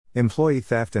Employee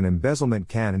theft and embezzlement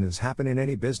can and does happen in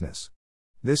any business.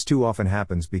 This too often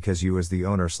happens because you as the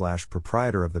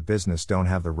owner/proprietor of the business don't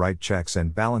have the right checks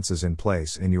and balances in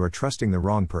place and you are trusting the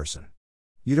wrong person.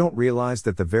 You don't realize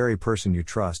that the very person you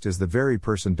trust is the very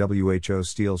person WHO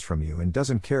steals from you and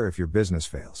doesn't care if your business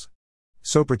fails.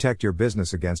 So protect your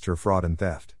business against her fraud and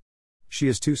theft. She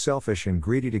is too selfish and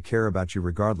greedy to care about you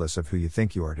regardless of who you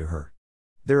think you are to her.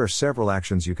 There are several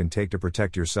actions you can take to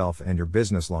protect yourself and your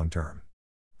business long term.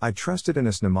 I trusted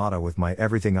Anis Namata with my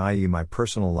everything, i.e. my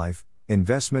personal life,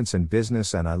 investments and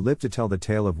business, and I live to tell the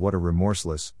tale of what a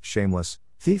remorseless, shameless,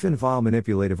 thief and vile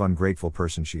manipulative ungrateful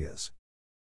person she is.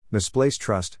 Misplaced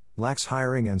trust, lax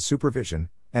hiring and supervision,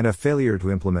 and a failure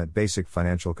to implement basic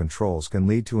financial controls can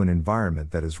lead to an environment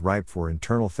that is ripe for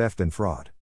internal theft and fraud.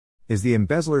 Is the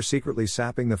embezzler secretly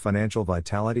sapping the financial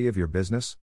vitality of your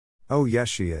business? Oh yes,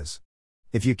 she is.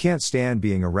 If you can't stand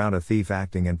being around a thief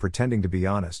acting and pretending to be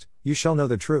honest, you shall know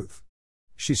the truth.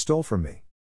 She stole from me.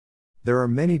 There are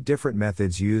many different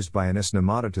methods used by Anis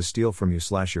Namata to steal from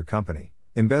you/your company: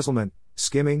 embezzlement,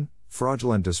 skimming,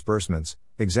 fraudulent disbursements,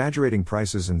 exaggerating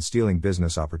prices and stealing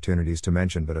business opportunities, to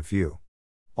mention but a few.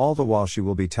 All the while she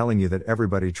will be telling you that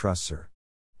everybody trusts her.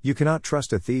 You cannot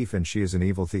trust a thief and she is an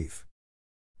evil thief.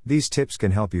 These tips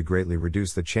can help you greatly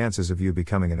reduce the chances of you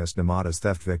becoming Anis Namata's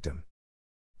theft victim.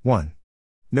 1.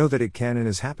 Know that it can and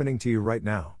is happening to you right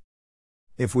now.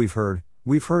 If we've heard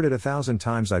it 1,000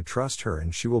 times. I trust her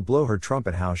and she will blow her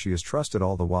trumpet how she is trusted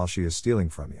all the while she is stealing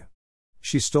from you.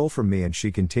 She stole from me and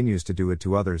she continues to do it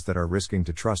to others that are risking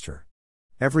to trust her.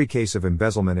 Every case of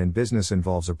embezzlement in business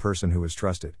involves a person who is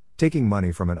trusted, taking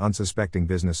money from an unsuspecting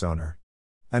business owner.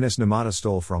 Anis Namata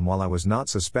stole from while I was not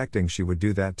suspecting she would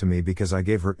do that to me because I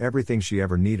gave her everything she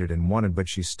ever needed and wanted, but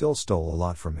she still stole a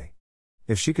lot from me.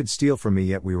 If she could steal from me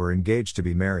yet we were engaged to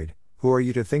be married, who are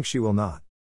you to think she will not?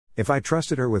 If I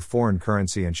trusted her with foreign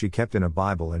currency and she kept in a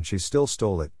Bible and she still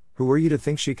stole it, who are you to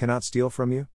think she cannot steal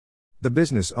from you? The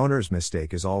business owner's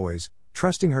mistake is always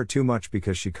trusting her too much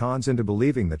because she cons into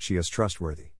believing that she is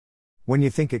trustworthy. When you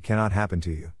think it cannot happen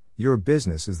to you, your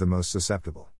business is the most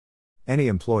susceptible. Any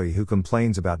employee who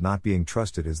complains about not being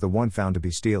trusted is the one found to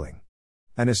be stealing.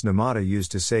 Anis Namata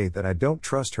used to say that I don't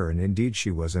trust her, and indeed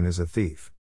she was and is a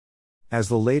thief. As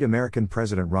the late American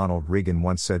President Ronald Reagan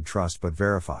once said, trust but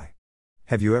verify.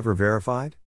 Have you ever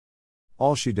verified?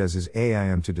 All she does is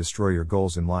aim to destroy your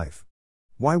goals in life.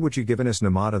 Why would you give Anis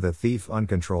Namata the thief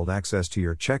uncontrolled access to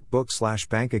your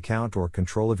checkbook/bank account or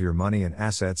control of your money and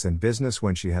assets and business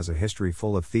when she has a history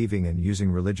full of thieving and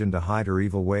using religion to hide her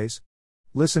evil ways?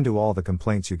 Listen to all the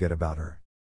complaints you get about her.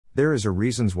 There is a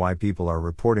reasons why people are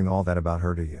reporting all that about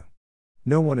her to you.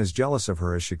 No one is jealous of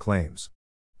her as she claims.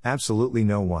 Absolutely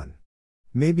no one.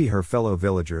 Maybe her fellow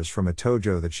villagers from a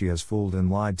tojo that she has fooled and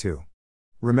lied to.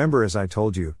 Remember, as I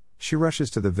told you, she rushes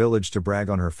to the village to brag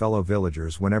on her fellow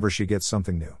villagers whenever she gets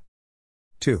something new.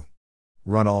 2.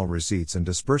 Run all receipts and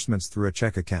disbursements through a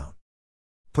check account.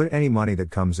 Put any money that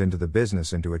comes into the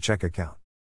business into a check account.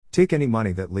 Take any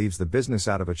money that leaves the business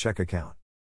out of a check account.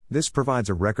 This provides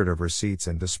a record of receipts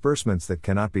and disbursements that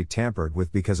cannot be tampered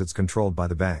with because it's controlled by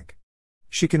the bank.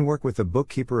 She can work with the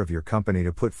bookkeeper of your company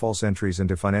to put false entries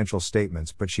into financial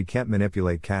statements, but she can't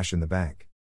manipulate cash in the bank.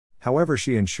 However,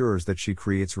 she ensures that she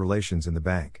creates relations in the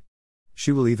bank.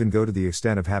 She will even go to the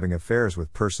extent of having affairs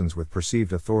with persons with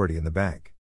perceived authority in the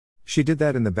bank. She did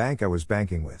that in the bank I was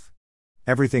banking with.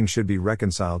 Everything should be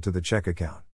reconciled to the check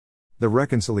account. The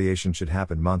reconciliation should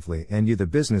happen monthly, and you, the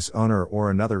business owner or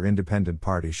another independent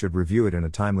party, should review it in a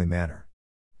timely manner.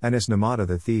 Anis Namata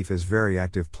the thief is very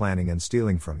active, planning and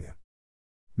stealing from you.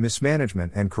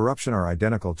 Mismanagement and corruption are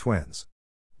identical twins.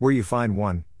 Where you find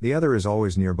one, the other is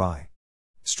always nearby.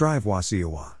 Strive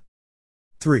wasiawa.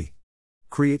 3.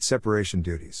 Create separation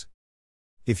duties.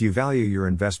 If you value your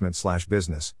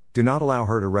investment/business, do not allow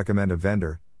her to recommend a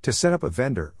vendor, to set up a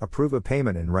vendor, approve a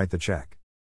payment and write the check.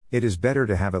 It is better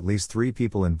to have at least 3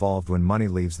 people involved when money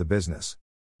leaves the business.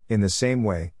 In the same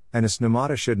way, Anis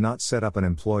Namata should not set up an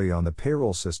employee on the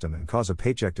payroll system and cause a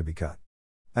paycheck to be cut.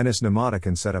 Anis Namata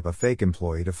can set up a fake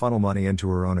employee to funnel money into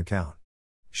her own account.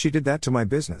 She did that to my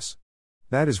business.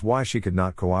 That is why she could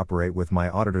not cooperate with my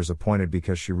auditors appointed,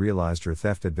 because she realized her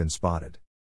theft had been spotted.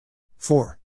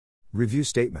 4. Review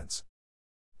statements.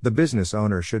 The business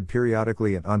owner should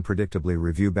periodically and unpredictably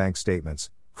review bank statements,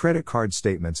 credit card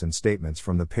statements and statements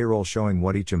from the payroll showing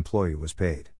what each employee was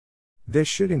paid. This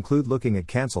should include looking at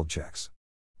canceled checks.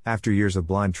 After years of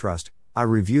blind trust, I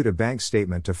reviewed a bank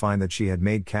statement to find that she had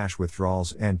made cash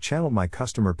withdrawals and channeled my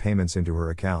customer payments into her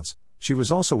accounts. She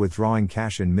was also withdrawing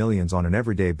cash in millions on an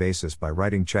everyday basis by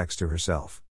writing checks to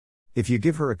herself. If you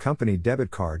give her a company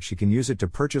debit card, she can use it to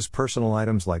purchase personal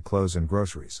items like clothes and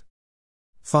groceries.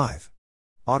 5.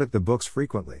 Audit the books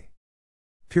frequently.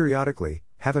 Periodically,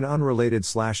 have an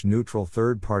unrelated/neutral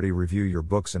third party review your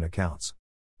books and accounts.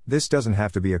 This doesn't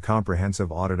have to be a comprehensive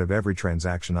audit of every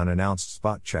transaction. Unannounced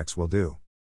spot checks will do.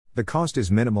 The cost is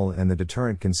minimal and the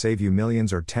deterrent can save you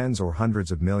millions or tens or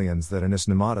hundreds of millions that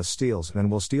Embezzlement steals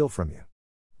and will steal from you.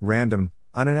 Random,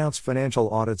 unannounced financial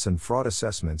audits and fraud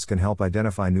assessments can help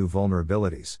identify new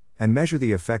vulnerabilities and measure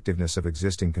the effectiveness of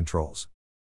existing controls.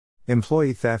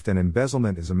 Employee theft and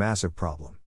embezzlement is a massive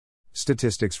problem.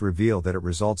 Statistics reveal that it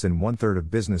results in 1/3 of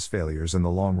business failures in the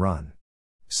long run.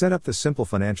 Set up the simple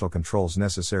financial controls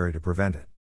necessary to prevent it.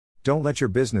 Don't let your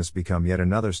business become yet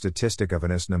another statistic of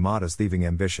Embezzlement's thieving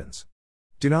ambitions.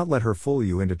 Do not let her fool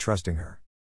you into trusting her.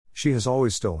 She has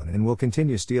always stolen and will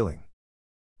continue stealing.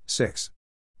 6.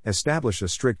 Establish a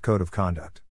strict code of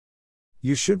conduct.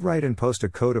 You should write and post a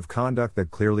code of conduct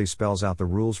that clearly spells out the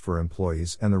rules for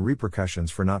employees and the repercussions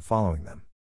for not following them.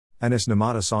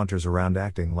 Embezzlement saunters around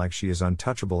acting like she is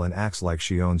untouchable and acts like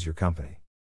she owns your company.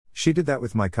 She did that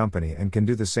with my company and can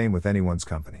do the same with anyone's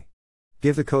company.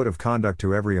 Give the code of conduct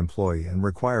to every employee and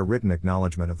require written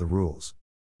acknowledgement of the rules.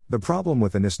 The problem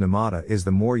with Embezzlement is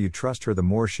the more you trust her, the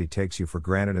more she takes you for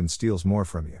granted and steals more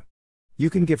from you. You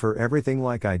can give her everything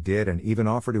like I did and even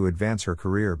offer to advance her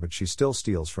career, but she still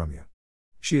steals from you.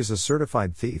 She is a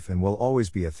certified thief and will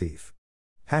always be a thief.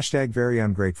 #very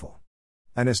ungrateful.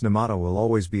 Embezzlement will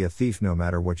always be a thief no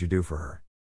matter what you do for her.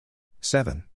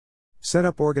 7. Set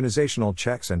up organizational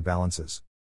checks and balances.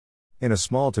 In a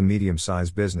small to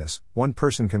medium-sized business, one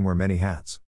person can wear many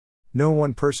hats. No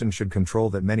one person should control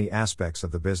that many aspects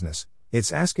of the business.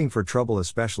 It's asking for trouble,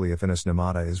 especially if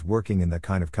Embezzlement is working in that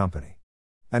kind of company.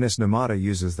 Embezzlement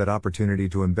uses that opportunity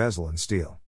to embezzle and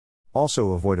steal.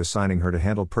 Also avoid assigning her to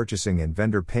handle purchasing and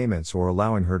vendor payments or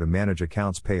allowing her to manage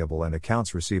accounts payable and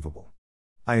accounts receivable.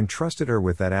 I entrusted her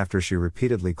with that after she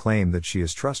repeatedly claimed that she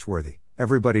is trustworthy,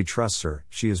 everybody trusts her,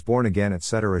 she is born again,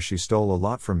 etc. She stole a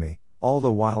lot from me, all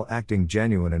the while acting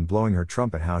genuine and blowing her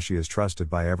trumpet how she is trusted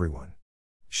by everyone.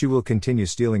 She will continue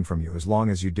stealing from you as long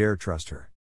as you dare trust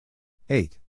her.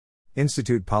 8.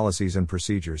 Institute policies and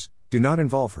procedures. Do not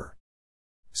involve her.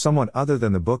 Someone other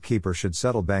than the bookkeeper should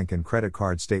settle bank and credit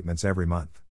card statements every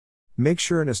month. Make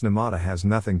sure Embezzlement has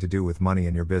nothing to do with money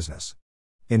in your business.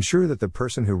 Ensure that the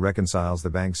person who reconciles the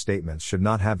bank statements should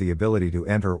not have the ability to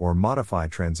enter or modify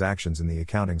transactions in the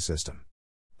accounting system.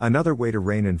 Another way to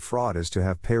rein in fraud is to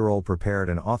have payroll prepared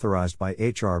and authorized by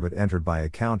HR but entered by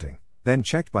accounting, then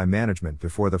checked by management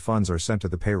before the funds are sent to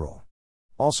the payroll.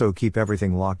 Also keep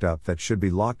everything locked up that should be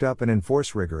locked up and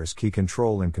enforce rigorous key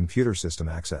control and computer system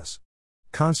access.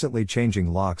 Constantly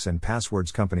changing locks and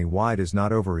passwords company-wide is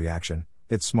not overreaction,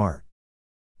 it's smart.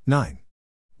 9.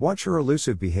 Watch her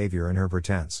elusive behavior and her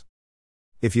pretense.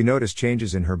 If you notice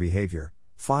changes in her behavior,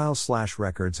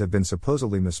 files/records have been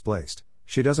supposedly misplaced,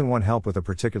 she doesn't want help with a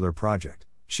particular project,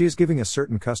 she is giving a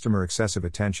certain customer excessive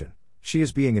attention, she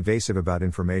is being evasive about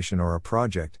information or a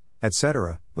project,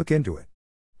 etc., look into it.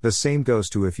 The same goes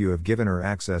to if you have given her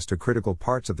access to critical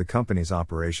parts of the company's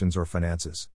operations or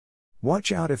finances.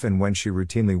 Watch out if and when she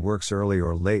routinely works early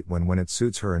or late when it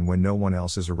suits her and when no one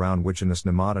else is around, which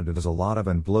Embezzlement does a lot of,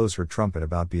 and blows her trumpet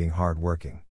about being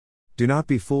hard-working. Do not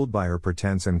be fooled by her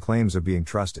pretense and claims of being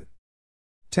trusted.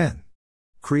 10.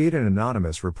 Create an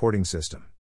anonymous reporting system.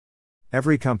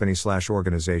 Every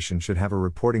company/organization should have a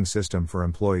reporting system for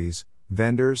employees,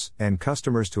 vendors, and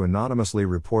customers to anonymously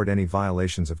report any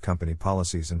violations of company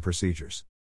policies and procedures.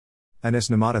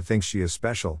 Embezzlement thinks she is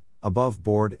special, above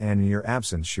board, and in your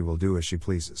absence she will do as she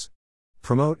pleases.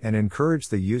 Promote and encourage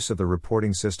the use of the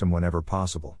reporting system whenever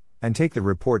possible, and take the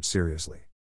reports seriously.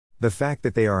 The fact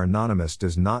that they are anonymous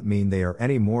does not mean they are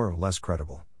any more or less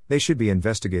credible. They should be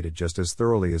investigated just as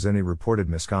thoroughly as any reported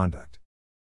misconduct.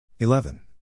 11.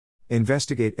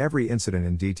 Investigate every incident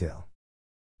in detail.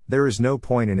 There is no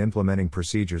point in implementing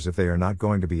procedures if they are not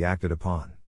going to be acted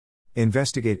upon.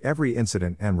 Investigate every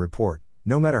incident and report,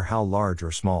 no matter how large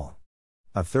or small.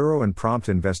 A thorough and prompt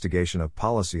investigation of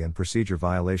policy and procedure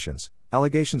violations,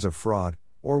 allegations of fraud,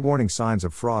 or warning signs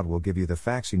of fraud will give you the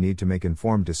facts you need to make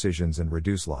informed decisions and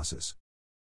reduce losses.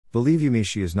 Believe you me,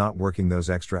 she is not working those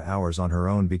extra hours on her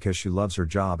own because she loves her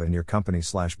job and your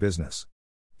company/business.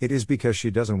 It is because she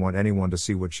doesn't want anyone to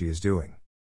see what she is doing.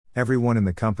 Everyone in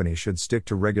the company should stick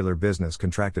to regular business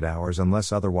contracted hours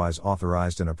unless otherwise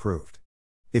authorized and approved.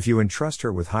 If you entrust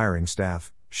her with hiring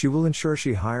staff, she will ensure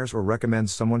she hires or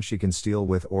recommends someone she can steal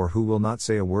with or who will not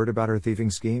say a word about her thieving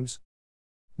schemes.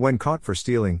 When caught for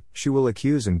stealing, she will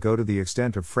accuse and go to the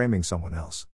extent of framing someone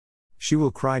else. She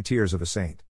will cry tears of a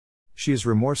saint. She is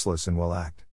remorseless and will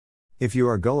act. If you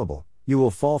are gullible, you will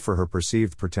fall for her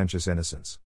perceived pretentious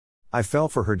innocence. I fell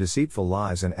for her deceitful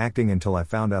lies and acting until I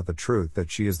found out the truth that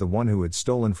she is the one who had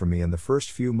stolen from me in the first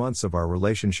few months of our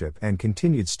relationship and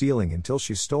continued stealing until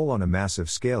she stole on a massive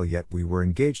scale, yet we were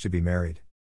engaged to be married.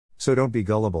 So don't be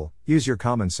gullible, use your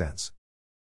common sense.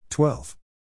 12.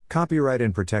 Copyright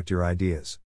and protect your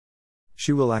ideas.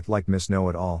 She will act like Miss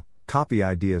Know-It-All, copy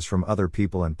ideas from other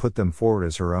people and put them forward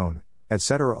as her own,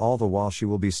 etc. All the while she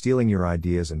will be stealing your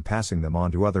ideas and passing them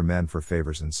on to other men for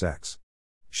favors and sex.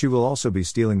 She will also be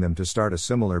stealing them to start a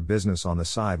similar business on the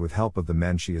side with help of the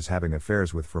men she is having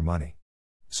affairs with for money.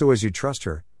 So as you trust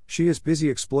her, she is busy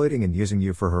exploiting and using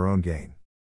you for her own gain.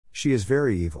 She is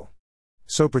very evil.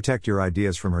 So protect your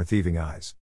ideas from her thieving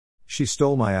eyes. She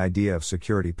stole my idea of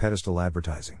security pedestal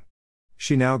advertising.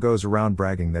 She now goes around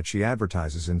bragging that she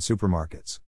advertises in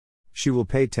supermarkets. She will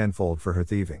pay tenfold for her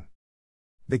thieving.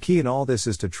 The key in all this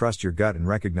is to trust your gut and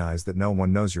recognize that no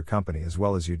one knows your company as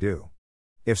well as you do.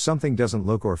 If something doesn't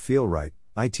look or feel right,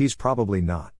 it's probably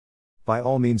not. By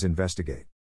all means investigate.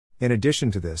 In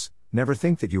addition to this, never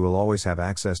think that you will always have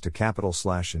access to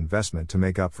capital/investment to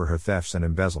make up for her thefts and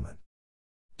embezzlement.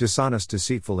 Dishonest,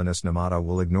 deceitful Namada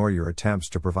will ignore your attempts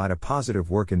to provide a positive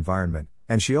work environment,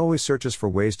 and she always searches for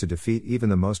ways to defeat even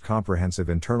the most comprehensive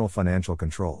internal financial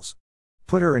controls.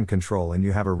 Put her in control and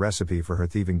you have a recipe for her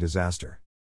thieving disaster.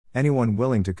 Anyone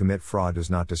willing to commit fraud does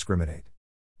not discriminate.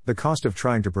 The cost of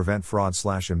trying to prevent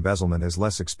fraud/embezzlement is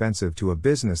less expensive to a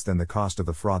business than the cost of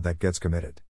the fraud that gets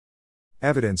committed.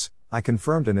 Evidence: I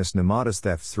confirmed Anis Namada's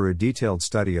thefts through a detailed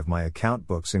study of my account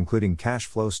books including cash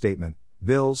flow statement,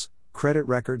 bills, credit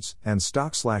records, and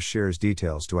stock/shares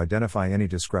details to identify any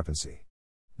discrepancy.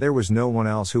 There was no one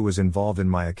else who was involved in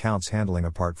my accounts handling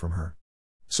apart from her.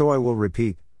 So I will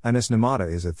repeat, Anis Namada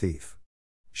is a thief.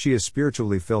 She is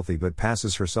spiritually filthy but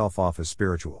passes herself off as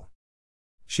spiritual.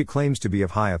 She claims to be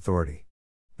of high authority.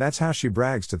 That's how she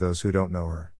brags to those who don't know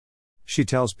her. She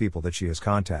tells people that she has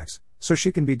contacts, so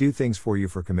she can do things for you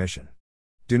for commission.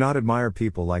 Do not admire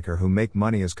people like her who make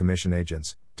money as commission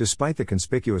agents, despite the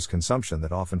conspicuous consumption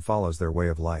that often follows their way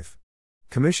of life.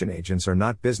 Commission agents are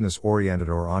not business-oriented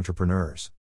or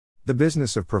entrepreneurs. The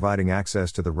business of providing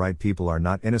access to the right people are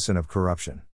not innocent of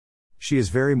corruption. She is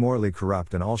very morally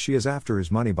corrupt and all she is after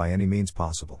is money by any means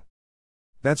possible.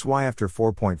 That's why after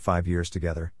 4.5 years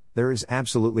together, there is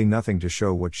absolutely nothing to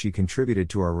show what she contributed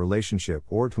to our relationship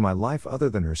or to my life other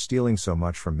than her stealing so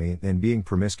much from me and being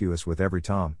promiscuous with every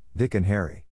Tom, Dick and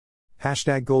Harry.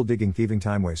 #gold digging thieving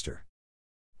time waster.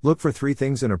 Look for 3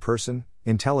 things in a person: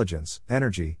 intelligence,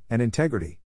 energy, and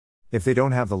integrity. If they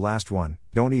don't have the last one,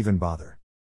 don't even bother.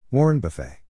 Warren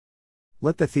Buffett.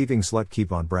 Let the thieving slut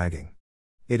keep on bragging.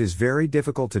 It is very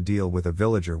difficult to deal with a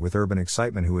villager with urban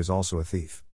excitement who is also a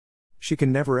thief. She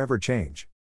can never ever change.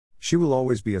 She will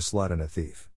always be a slut and a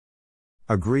thief.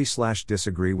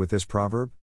 Agree/disagree with this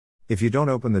proverb? If you don't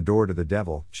open the door to the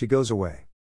devil, she goes away.